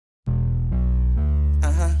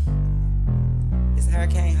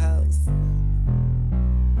Hurricane hoes.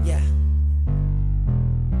 Yeah.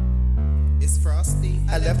 It's Frosty.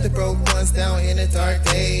 I left the broke ones down in the dark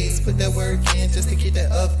days. Put that work in just to get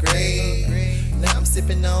that upgrade. Now I'm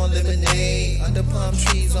sipping on lemonade under palm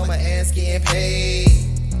trees on my ass getting paid.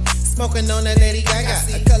 Smoking on that Lady Gaga.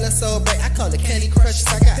 A color so bright, I call it Candy Crush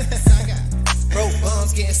Saga. Broke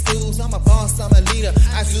bums getting stools. I'm a boss, I'm a leader.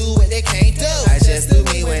 I do what they can't do. I just do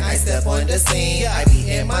me when I step on the scene. I be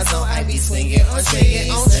in my zone, I be swinging on trees.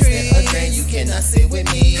 Less than a grand, you cannot sit with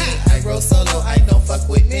me. I roll solo, I don't fuck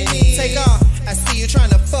with many. Take off. I see you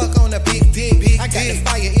trying to fuck on a big dick. I got the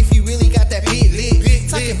fire if you really got that big lit.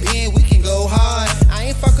 Talking Ben, we can go hard.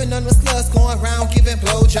 I ain't fucking none with sluts going around giving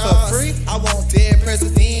blowjobs. For free? I want dead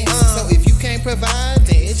presidents. So if you can't provide,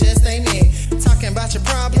 then it just ain't it. Talking about your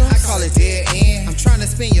problems, I call it dead end. I'm trying to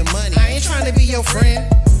spend your money, I ain't trying to be your friend.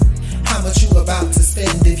 How much you about to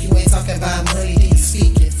spend? If you ain't talking about money, then you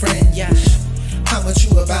speaking friend. Yeah. How much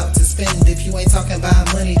you about to spend? If you ain't talking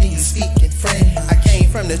about money, then you speaking friend. I came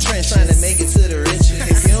from the trench trying to make it to the riches.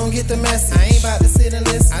 If you don't get the message, I ain't about to sit and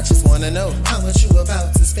listen. I just wanna know how much you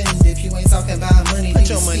about to spend. If you ain't talking about money, then put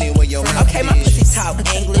your money where your mouth is. Okay, my pussy talk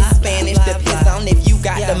English, Spanish, depends on if you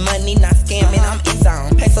got the money, not scamming, I'm in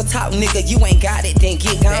zone. Peso talk, nigga, you ain't got it, then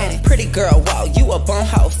get gone. Pretty girl, wow, you a bum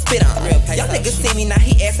hoe, spit on. Y'all niggas see me, now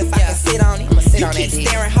he asked if I can sit on it. You keep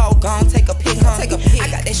staring, hoe, gone, take a pic, homie. I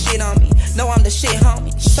got that shit on me, know I'm the shit,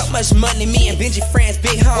 homie. So much money, me and Benji friends,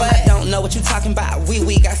 big homie. I don't know what you talking about,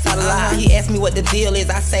 we got started lie. He asked me what the deal is,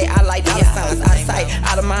 I say I like dollar signs. Out of sight,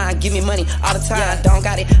 out of mind, give me money all the time. Don't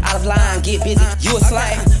got it, out of line, get busy, you a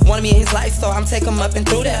slime. Wanted me in his life, so I'm take him up and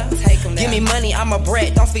through there. Give me money, I'm a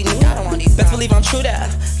brat, don't speak new. Best believe I'm true there.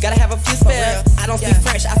 Gotta have a few spells. I don't speak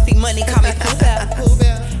French, I speak money, call me Pooh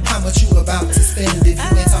Bear. How much you about to spend? If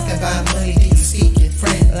you ain't talking about money, then you speaking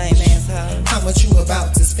friend. How much you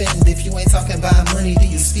about to spend? If you ain't talking about money,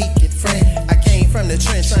 then you speaking friend. I came from the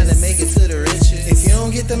trench trying to make it to the riches. If you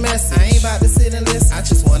don't get the message, I ain't about to sit and listen. I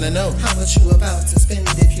just wanna know how much you about to spend.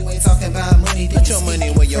 If you ain't talking about money, then put your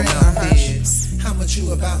money where your mouth is. How much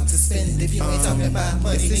you about to spend? If you ain't talking about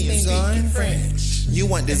money, then you speaking French. You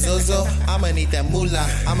want the zozo? I'ma need that moolah.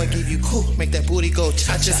 I'ma give you cool, make that booty go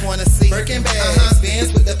cha-cha. I just wanna see Birkin bags,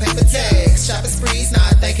 Benz with the paper tags, shopping sprees,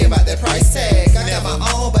 not thinking about that price tag. I got my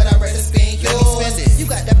own, but I'd rather spend yours. You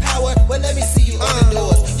got the power, well let me see you open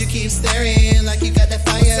doors. You keep staring like you got that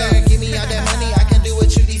fire. Give me all that money, I can do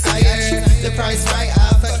what you desire. The price right,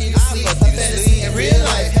 I'll fuck you to sleep. A fantasy in real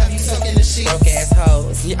life, have you sucking the sheets. Broke ass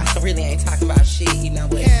hoes, yeah, I really ain't talking about shit, you know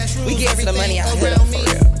what? We get for the money out here, for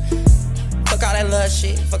real. Fuck all that love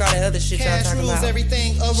shit, fuck all that other shit y'all talking about.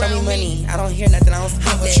 Everything around Show me money, I don't hear nothing, I don't speak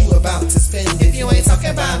that. How much that. you about to spend? If you ain't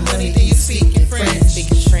talking about money, then you speaking French.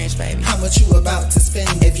 Speaking French, baby. How much you about to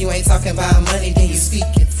spend? If you ain't talking about money, then you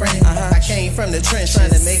speaking French. I came from the trench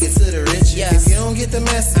trying to make it to the riches. If you don't get the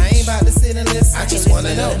message, I ain't about to sit and listen. I just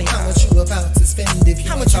wanna know how much you about to spend. If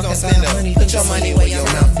you ain't talking about money, put your money where your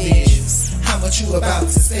mouth is. How much you about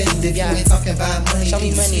to spend? If you ain't talking about money, show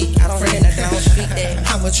me then you money, I don't hear nothing, I don't speak that.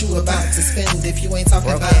 How much you about to spend? If you ain't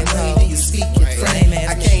talking about money, then you speaking French.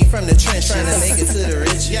 I came from the trench trying to make it to the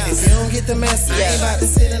riches. If you don't get the message, I ain't about to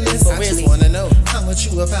sit and listen. I just wanna know how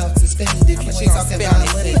much you about to spend. If you ain't talking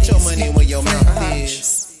about money, put your money where your mouth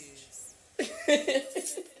is.